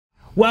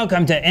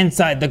Welcome to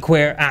Inside the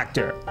Queer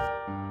Actor.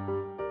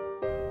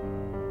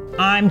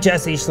 I'm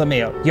Jessie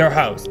Schlemiel, your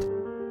host.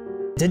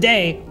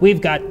 Today,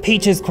 we've got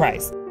Peaches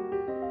Christ.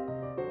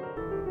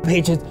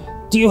 Peaches,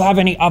 do you have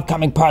any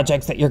upcoming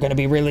projects that you're going to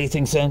be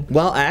releasing soon?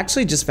 Well, I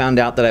actually just found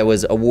out that I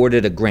was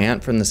awarded a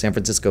grant from the San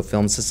Francisco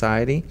Film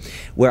Society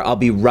where I'll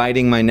be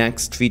writing my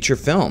next feature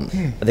film.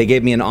 They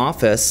gave me an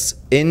office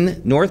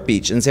in North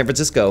Beach in San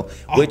Francisco,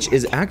 which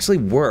is actually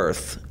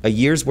worth, a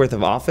year's worth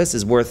of office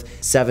is worth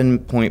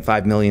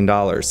 $7.5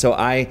 million. So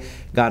I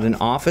got an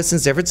office in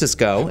San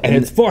Francisco. And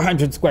it's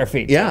 400 square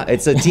feet. Yeah,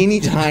 it's a teeny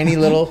tiny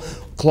little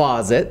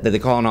closet that they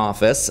call an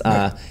office.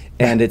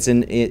 And it's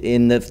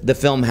in the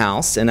film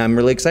house, and I'm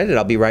really excited.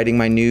 I'll be writing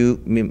my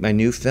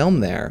new film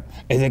there.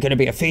 Is it going to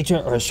be a feature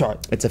or a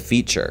short? It's a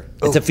feature.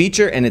 Ooh. It's a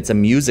feature, and it's a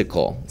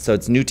musical, so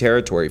it's new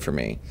territory for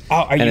me. Oh,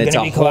 are you going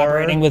to be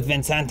collaborating with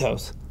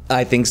Vincentos?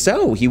 I think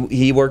so.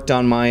 He worked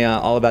on my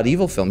All About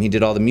Evil film. He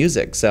did all the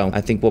music, so I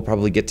think we'll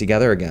probably get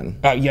together again.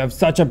 You have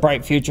such a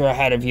bright future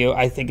ahead of you.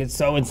 I think it's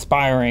so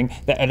inspiring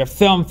that at a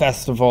film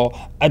festival,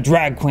 a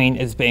drag queen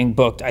is being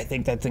booked. I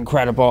think that's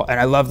incredible, and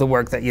I love the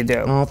work that you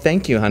do. Oh,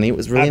 thank you, honey. It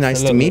was really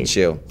nice to meet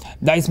you.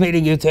 Nice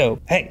meeting you, too.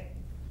 Hey,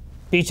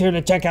 be sure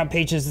to check out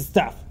Peaches'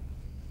 stuff.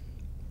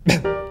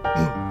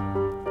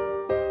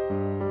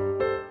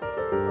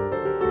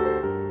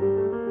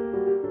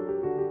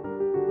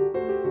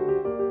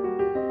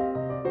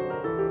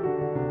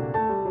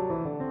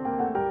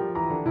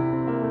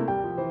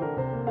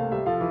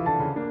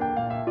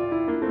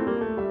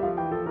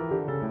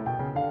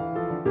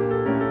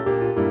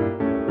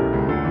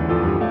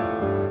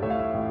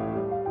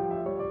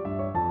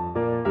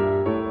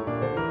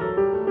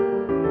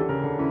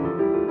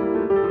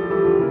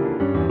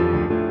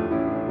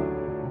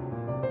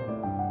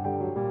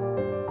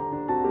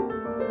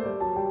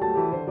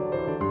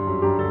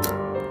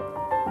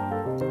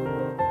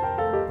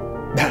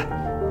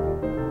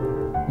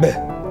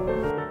 Bleh.